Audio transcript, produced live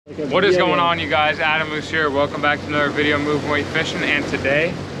What is going on, you guys? Adam Moose here. Welcome back to another video of Moving Weight Fishing. And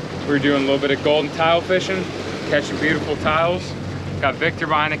today we're doing a little bit of golden tile fishing, catching beautiful tiles. Got Victor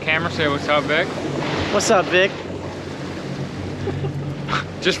behind the camera. Say what's up, Vic. What's up, Vic?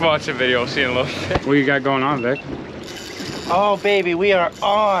 Just watch the video. See you in a little bit. What you got going on, Vic? Oh, baby, we are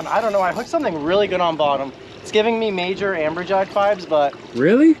on. I don't know. I hooked something really good on bottom. It's giving me major amberjack vibes, but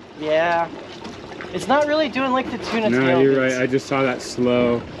really? Yeah, it's not really doing like the tuna tail. No, you're right. I just saw that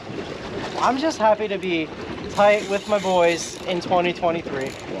slow. I'm just happy to be tight with my boys in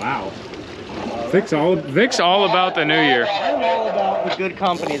 2023. Wow. Vic's all about the new year. I'm all about the good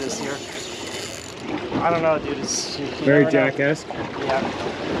company this year. I don't know, dude. It's very Jack-esque. Yeah.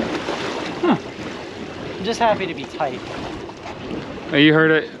 Huh. I'm just happy to be tight. You heard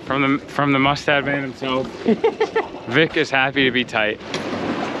it from the Mustad man himself. Vic is happy to be tight.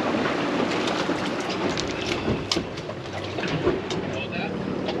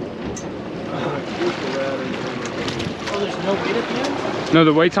 Oh, there's no weight at the end? No,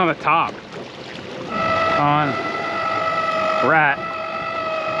 the weight's on the top. On rat.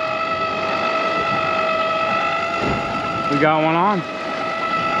 We got one on.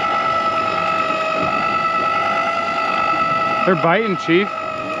 They're biting, Chief.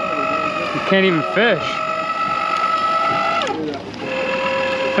 You can't even fish.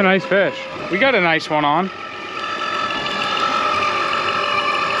 It's a nice fish. We got a nice one on.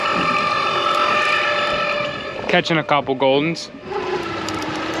 Catching a couple goldens.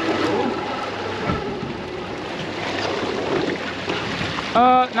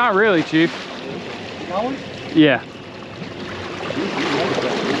 Not really, Chief. That one? Yeah.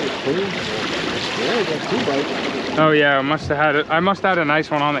 Oh yeah, I must have had a nice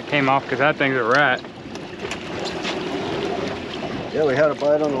one on that came off because that thing's a rat. Yeah, we had a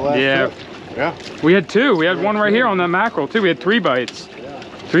bite on the last trip. Yeah. We had two. We had one right here on that mackerel too. We had 3 bites. Yeah.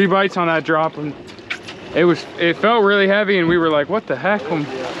 3 bites on that drop, and it felt really heavy, and we were like, what the heck, when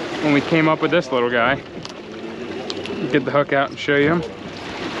we came up with this little guy. Get the hook out and show you him.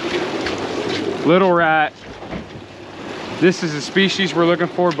 Little rat. This is the species we're looking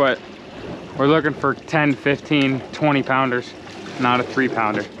for, but we're looking for 10, 15, 20 pounders, not a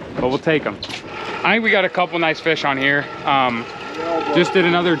 3-pounder, but we'll take them. I think we got a couple nice fish on here. Just did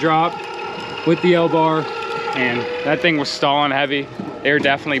another drop with the L-bar, and that thing was stalling heavy. They were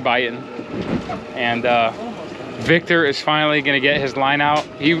definitely biting. And Victor is finally gonna get his line out.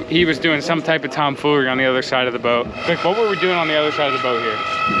 He was doing some type of tomfoolery on the other side of the boat. Vic, what were we doing on the other side of the boat here?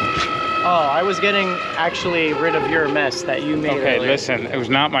 Oh, I was getting actually rid of your mess that you made Okay, earlier. listen, it was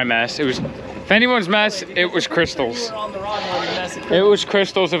not my mess. It was, if anyone's mess, it was Crystal's. You were on the wrong one, you mess. It was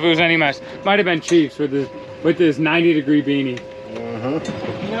Crystal's if it was any mess. Might have been Chief's with this 90-degree beanie.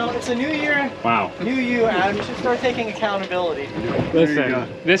 You know, it's a new year. Wow. New you, Adam. You should start taking accountability. Listen,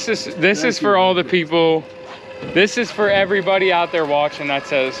 this is for all the people. This is for everybody out there watching that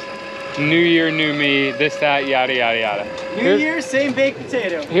says, new year, new me, this, that, yada, yada, yada. New year, same baked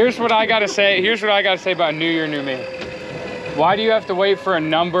potato. Here's what I gotta say. Here's what I gotta say about new year, new me. Why do you have to wait for a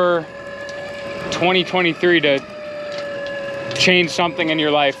number 2023 to change something in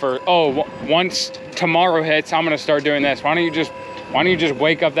your life? Or, oh, once tomorrow hits, I'm gonna start doing this. Why don't you just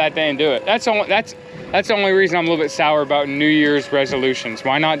wake up that day and do it? That's the only reason I'm a little bit sour about New Year's resolutions.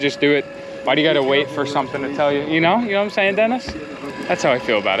 Why not just do it? Why do you gotta wait for something to tell you? You know what I'm saying, Dennis? That's how I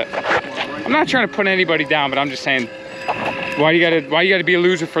feel about it. I'm not trying to put anybody down, but I'm just saying, why you gotta be a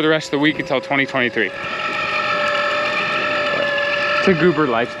loser for the rest of the week until 2023? It's a goober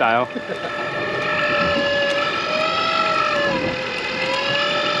lifestyle.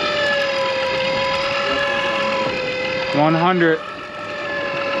 $100.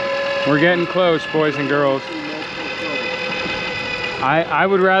 We're getting close, boys and girls. I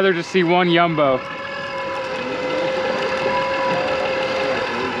would rather just see one Yumbo.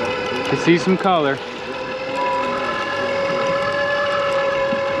 To see some color.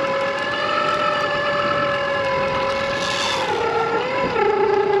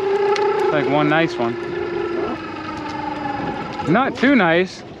 Like one nice one. Not too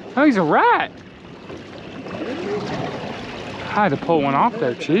nice. Oh, he's a rat. I had to pull one off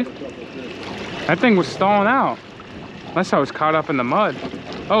there, Chief. That thing was stalling out. Unless I was caught up in the mud.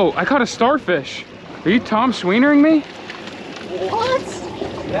 Oh, I caught a starfish. Are you Tom Sweenering me? What?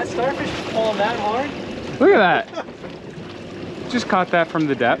 That starfish was pulling that hard? Look at that. Just caught that from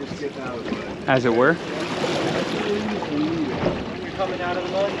the depths, as it were. You're coming out of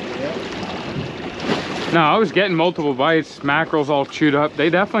the mud? No, I was getting multiple bites. Mackerel's all chewed up. They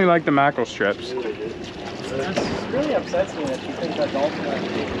definitely like the mackerel strips. This really upsets me that you think that dolphin has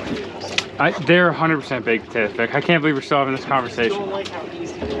big potatoes. They're 100% baked potato fish. I can't believe we're still having this I conversation. don't like how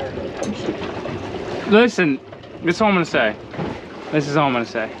easy they are to catch. Listen, this is all I'm gonna say. This is all I'm gonna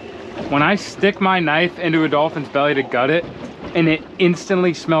say. When I stick my knife into a dolphin's belly to gut it, and it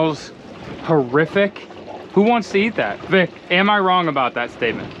instantly smells horrific, who wants to eat that? Vic, am I wrong about that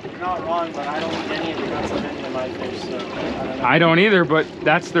statement? You're not wrong, but I don't eat any of the guts of any of my fish, so I don't know. I don't either, but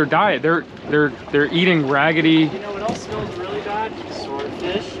that's their diet. They're eating raggedy. You know what else smells really bad?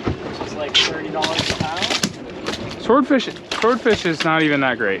 Swordfish, which is like $30 a pound. Swordfish is not even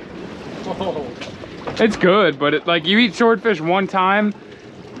that great. Whoa. It's good, but like you eat swordfish one time,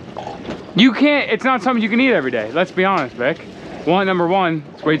 you can't, it's not something you can eat every day. Let's be honest, Vic. Number one,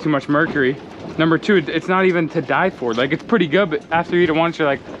 it's way too much mercury. Number two, it's not even to die for. Like, it's pretty good, but after you eat it once, you're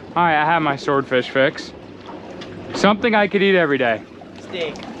like, all right, I have my swordfish fix. Something I could eat every day.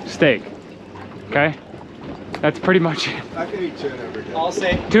 Steak. Okay? That's pretty much it. I could eat tuna every day. I'll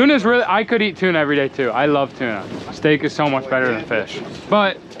say. Tuna's really, I could eat tuna every day too. I love tuna. Steak is so much better than fish.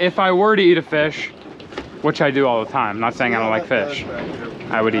 But if I were to eat a fish, which I do all the time, I'm not saying I don't like fish,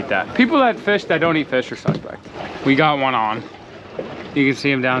 I would eat that. People that fish that don't eat fish are suspect. We got one on. You can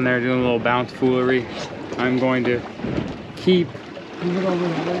see him down there doing a little bounce foolery. I'm going to keep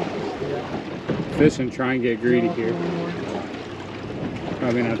fishing, try and get greedy here.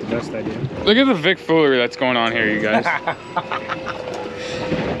 Probably not the best idea. Look at the Vic foolery that's going on here, you guys.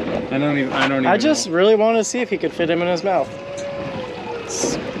 I don't even I just know. really wanted to see if he could fit him in his mouth.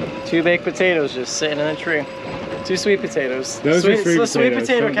 It's 2 baked potatoes just sitting in a tree. 2 sweet potatoes. Those are sweet potatoes. Sweet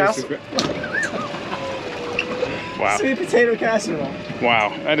potato casserole. Wow. Sweet potato casserole.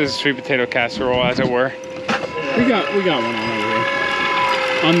 Wow, that is a sweet potato casserole, as it were. We got one on over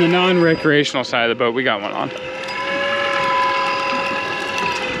here. On the non-recreational side of the boat, we got one on.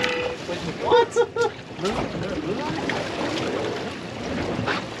 What?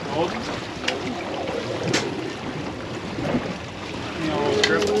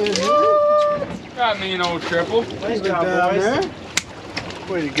 Got me an old triple. Nice job, boys.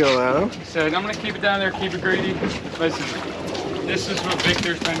 Way to go, Adam. He said, I'm gonna keep it down there, keep it greedy. Listen, this is what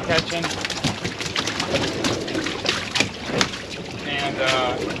Victor's been catching. And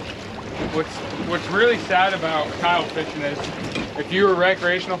what's really sad about tile fishing is, if you're a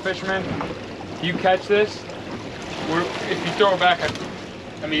recreational fisherman, you catch this, if you throw it back,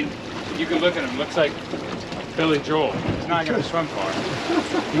 I mean, you can look at him, looks like Billy Joel. He's not gonna swim far.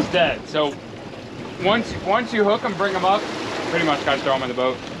 He's dead. So once you hook him, bring him up, pretty much gotta throw him in the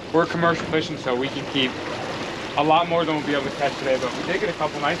boat. We're commercial fishing, so we can keep a lot more than we'll be able to catch today, but we did get a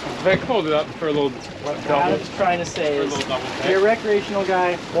couple nice ones. Vic pulled it up for a little double. What I'm trying to say is, if you're a recreational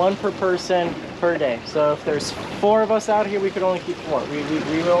guy, 1 per person per day. So if there's 4 of us out here, we could only keep 4.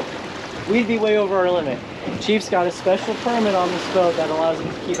 We'd be way over our limit. Chief's got a special permit on this boat that allows him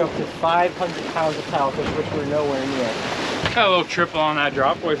to keep up to 500 pounds of tilefish, which we're nowhere near. Got a little triple on that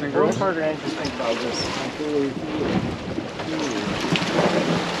drop, boys and girls. Harder and just think about this.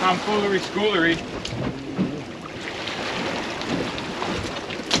 Tomfoolery schoolery.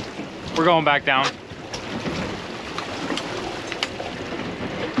 We're going back down.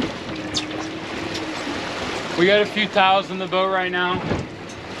 We got a few tiles in the boat right now.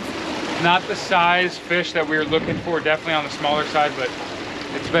 Not the size fish that we were looking for, definitely on the smaller side, but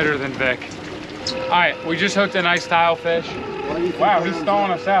it's better than Vic. All right, we just hooked a nice tile fish. Wow, he's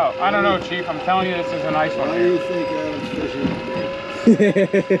stalling us out. I don't know, Chief. I'm telling you, this is a nice one. Why do you think Adam's fishing with me?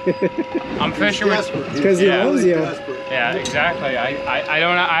 I'm fishing with. Because he loves you. Yeah, exactly. I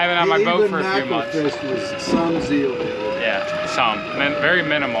haven't had my boat for a few months. Even mackerel fish with some zeal in it. Yeah, some, very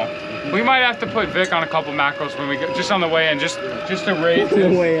minimal. We might have to put Vic on a couple mackerels when we go, just on the way in, just to raise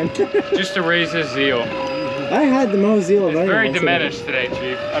just to raise his zeal. I had the most zeal of It's very diminished today,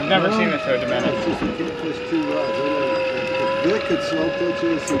 Chief. I've never seen it so diminished. It's just you can't fish 2 rods. If Vic could slow pitch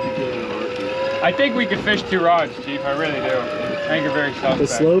this, he could get an RP. I think we could fish 2 rods, Chief. I really do. I think you're very suspect. The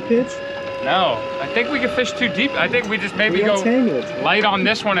slow pitch? No, I think we could fish 2 deep. I think we just maybe go light on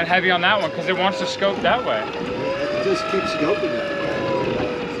this one and heavy on that one because it wants to scope that way. It just keeps scoping that way.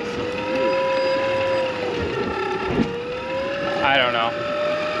 I don't know.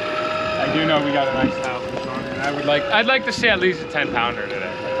 I do know we got a nice tile fish on here, and I'd like to see at least a 10-pounder today.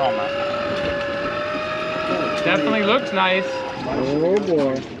 That's all I'm asking. Definitely looks nice. Oh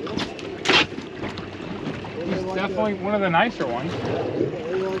boy. It's definitely one of the nicer ones.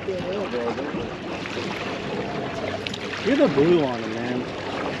 You're the blue on it, man.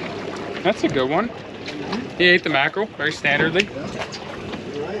 That's a good one. He ate the mackerel, very standardly.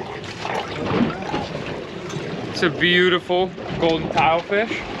 It's a beautiful golden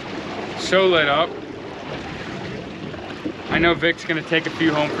tilefish. So lit up. I know Vic's gonna take a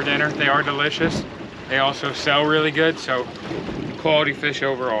few home for dinner. They are delicious. They also sell really good, so quality fish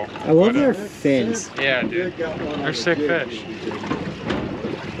overall. I love their fins. Yeah, dude. They're sick fish.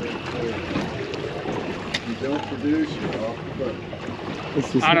 You don't produce, you're off the boat.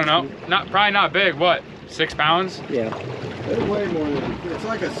 I don't know. Probably not big. What? 6 pounds? Yeah. They're way more than, it's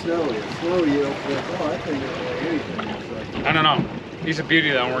like a snowy. A snowy, you don't think, oh, I think it's like anything. It's like, I don't know. He's a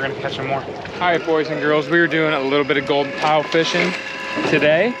beauty though, and we're gonna catch him more. All right, boys and girls, we were doing a little bit of golden tile fishing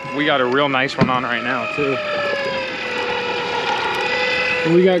today. We got a real nice one on right now too.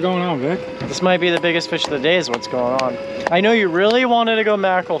 What we got going on, Vic? This might be the biggest fish of the day is what's going on. I know you really wanted to go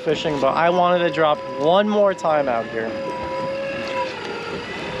mackerel fishing, but I wanted to drop one more time out here.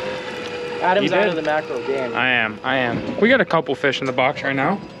 Adam's out of the mackerel game. I am. We got a couple fish in the box right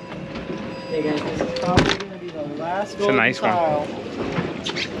now. Hey guys, this is probably gonna be the last golden nice tile.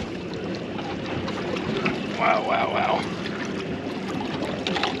 Wow, wow, wow.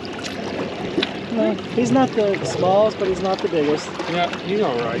 Well, he's not the smallest, but he's not the biggest. Yeah, he's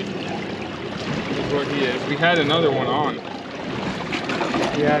all right. That's what he is. We had another one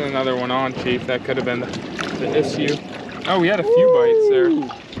on. Chief. That could have been the issue. Oh, we had a few bites there.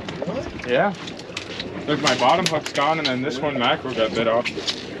 Yeah. Look, my bottom hook's gone, and then this one mackerel got bit off.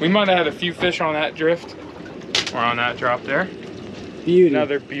 We might have had a few fish on that drift, or on that drop there. Beauty.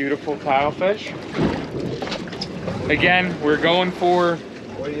 Another beautiful tilefish. Again, we're going for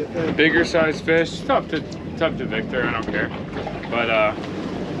what do you think? bigger size fish. It's up to Viktor, I don't care. But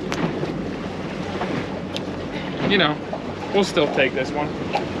you know, we'll still take this one.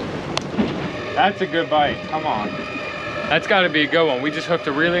 That's a good bite. Come on. That's got to be a good one. We just hooked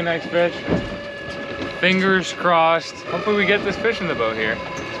a really nice fish. Fingers crossed. Hopefully we get this fish in the boat here.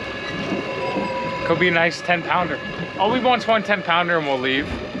 Could be a nice 10-pounder. All we want's one 10-pounder and we'll leave.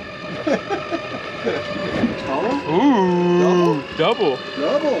 Ooh, double.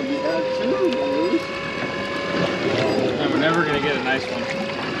 Double, you had two, dude. And we're never gonna get a nice one.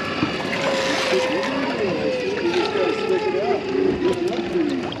 You just gotta stick it out.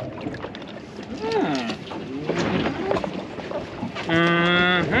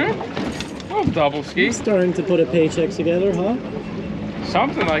 Oh, double ski. Starting to put a paycheck together, huh?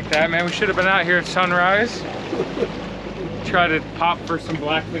 Something like that, man. We should have been out here at sunrise. Try to pop for some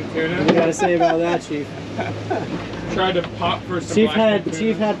black-fin tuna. What do you gotta say about that, Chief? Tried to pop for some Chief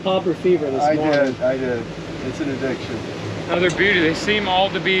had popper fever this morning. I did. It's an addiction. Another beauty. They seem all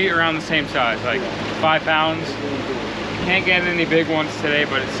to be around the same size, like 5 pounds. Can't get any big ones today,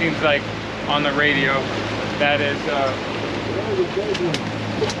 but it seems like on the radio that is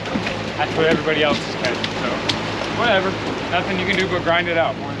that's what everybody else is catching. So whatever. Nothing you can do but grind it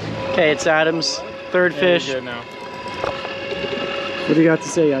out, boys. Okay, it's Adam's third fish. Good now. What do you got to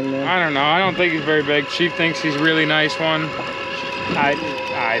say, young man? I don't know. I don't think he's very big. Chief thinks he's a really nice one. I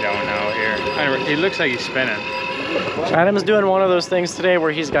don't know here. He looks like he's spinning. Adam's doing one of those things today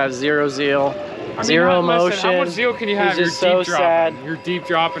where he's got zero zeal, zero motion. How much zeal can you have? He's just so sad. You're deep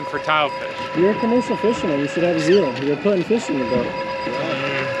dropping for tilefish. You're a commercial fisherman. You should have zeal. You're putting fish in the boat.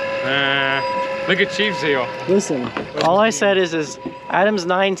 Look at Chief's zeal. Listen, all I said is Adam's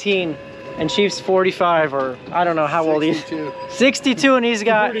 19 and Chief's 45, or I don't know how old he is. 62, and he's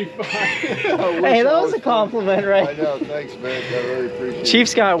got. 45. Hey, that was a compliment, right? I know. Thanks, man. I really appreciate it.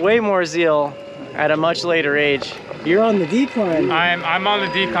 Chief's got way more zeal at a much later age. You're on the decline. I'm on the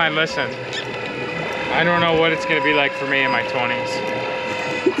decline. Listen, I don't know what it's gonna be like for me in my 20s.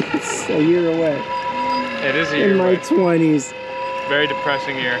 It's a year away. It is a year in my away. 20s. Very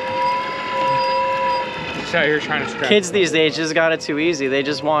depressing year. Just out here trying to scratch. Kids these days just got it too easy. They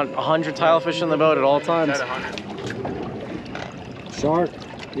just want 100 tilefish in the boat at all times. Is that 100? Shark.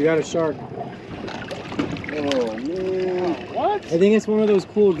 You got a shark. Oh, man. What? I think it's one of those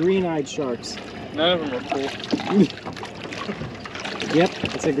cool green-eyed sharks. None of them are cool. Yep,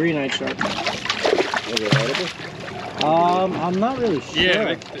 it's a green-eyed shark. Is it edible? I'm not really sure.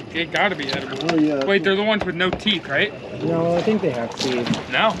 Yeah, they gotta be edible. Oh, yeah. Wait, they're the ones with no teeth, right? No, I think they have teeth.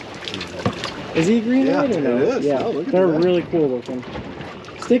 No. Is he green-eyed Yeah, or no? it is. Yeah, Oh, look at they're that. really cool looking.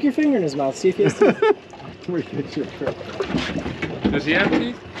 Stick your finger in his mouth, see if he has teeth. Where get your Does he have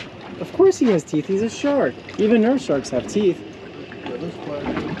teeth? Of course he has teeth. He's a shark. Even nurse sharks have teeth.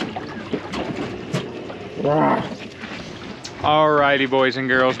 Rawr. Alrighty, boys and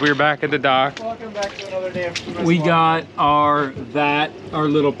girls, we're back at the dock. Welcome back to another day of We got our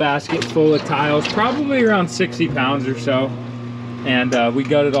little basket full of tiles, probably around 60 pounds or so. And we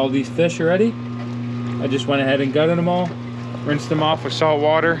gutted all these fish already. I just went ahead and gutted them all, rinsed them off with salt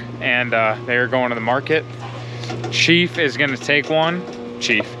water, and they are going to the market. Chief is gonna take one.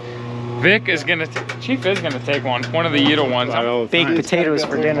 Chief. Vic is gonna, Chief is gonna take one of the Yidel ones. Baked potatoes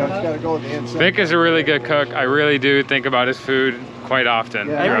for dinner. Vic is a really good cook. I really do think about his food quite often.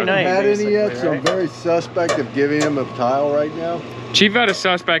 Yeah, Every night, had any yet, basically, so I'm right? very suspect of giving him a tile right now. Chief had a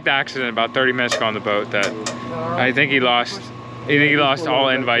suspect accident about 30 minutes ago on the boat that I think he lost. I think he lost all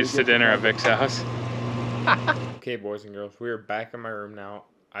invites to dinner at Vic's house. Okay, boys and girls, we are back in my room now.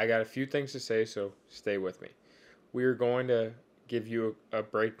 I got a few things to say, so stay with me. We are going to give you a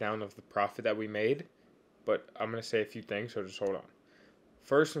breakdown of the profit that we made, but I'm going to say a few things, so just hold on.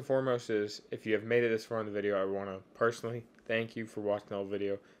 First and foremost is, if you have made it this far in the video, I want to personally thank you for watching the whole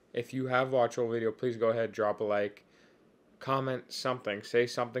video. If you have watched the whole video, please go ahead, drop a like, comment something, say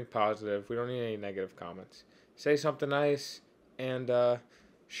something positive. We don't need any negative comments. Say something nice, and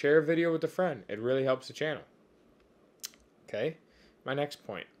share a video with a friend. It really helps the channel. Okay, my next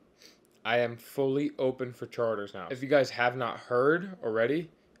point. I am fully open for charters now. If you guys have not heard already,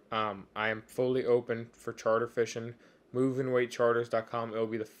 I am fully open for charter fishing. MovinWeightCharters.com. It will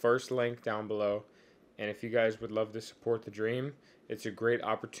be the first link down below. And if you guys would love to support the dream, it's a great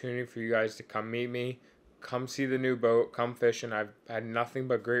opportunity for you guys to come meet me, come see the new boat, come fishing. I've had nothing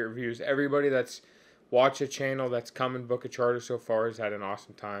but great reviews. Everybody that's watched the channel, that's come and book a charter so far, has had an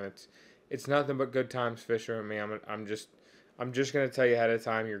awesome time. It's nothing but good times fishing with me. I'm just gonna tell you ahead of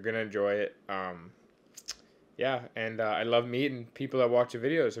time, you're gonna enjoy it. Yeah, and I love meeting people that watch the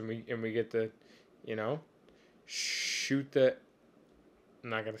videos, and we get to, you know, shoot the. I'm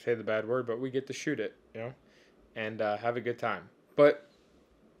not gonna say the bad word, but we get to shoot it, you know, and have a good time. But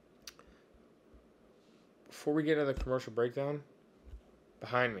before we get into the commercial breakdown,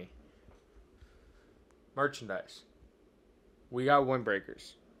 behind me, merchandise. We got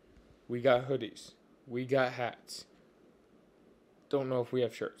windbreakers, we got hoodies, we got hats. Don't know if we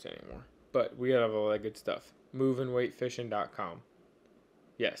have shirts anymore, but we have all that good stuff. MovinWeightFishing.com.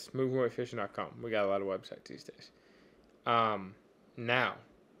 Yes, MovinWeightFishing.com. We got a lot of websites these days. Now,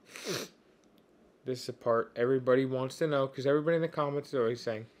 this is the part everybody wants to know, because everybody in the comments is always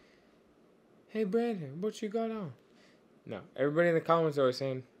saying, "Hey Brandon, what you got on?" No, everybody in the comments is always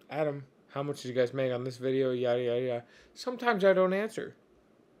saying, "Adam, how much did you guys make on this video?" Yada yada yada. Sometimes I don't answer.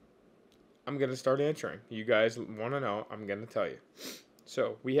 I'm going to start answering. You guys want to know, I'm going to tell you.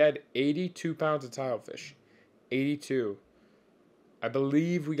 So, we had 82 pounds of tilefish. 82. I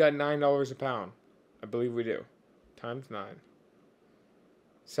believe we got $9 a pound. I believe we do. Times 9.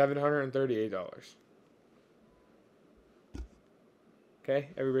 $738. Okay,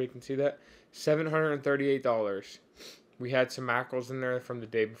 everybody can see that? $738. We had some mackerels in there from the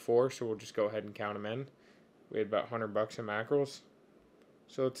day before, so we'll just go ahead and count them in. We had about $100 in mackerels.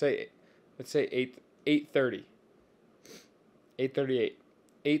 So let's say 830. 838.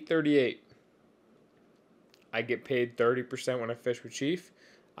 838. I get paid 30% when I fish with Chief.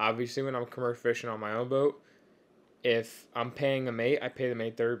 Obviously, when I'm commercial fishing on my own boat, if I'm paying a mate, I pay the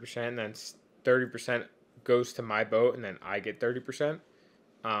mate 30%, and then 30% goes to my boat, and then I get 30%.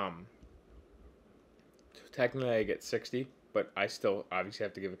 Technically, I get 60, but I still obviously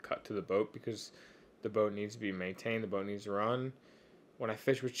have to give a cut to the boat because the boat needs to be maintained, the boat needs to run. When I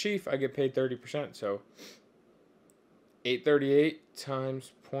fish with Chief, I get paid 30%. So 838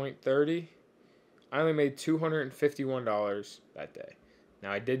 times 0.30. I only made $251 that day.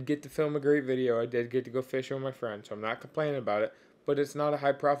 Now, I did get to film a great video. I did get to go fishing with my friend, so I'm not complaining about it. But it's not a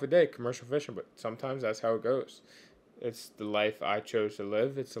high profit day, commercial fishing. But sometimes that's how it goes. It's the life I chose to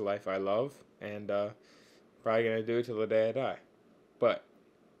live. It's the life I love. And probably going to do it till the day I die. But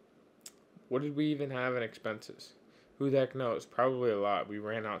what did we even have in expenses? Who the heck knows? Probably a lot. We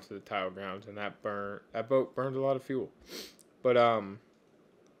ran out to the tile grounds, and that boat burned a lot of fuel. But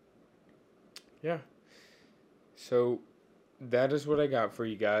yeah. So that is what I got for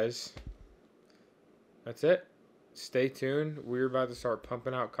you guys. That's it. Stay tuned. We're about to start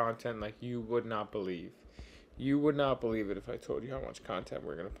pumping out content like you would not believe. You would not believe it if I told you how much content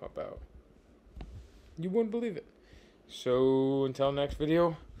we're going to pump out. You wouldn't believe it. So until next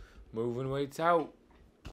video, Moving Weights out.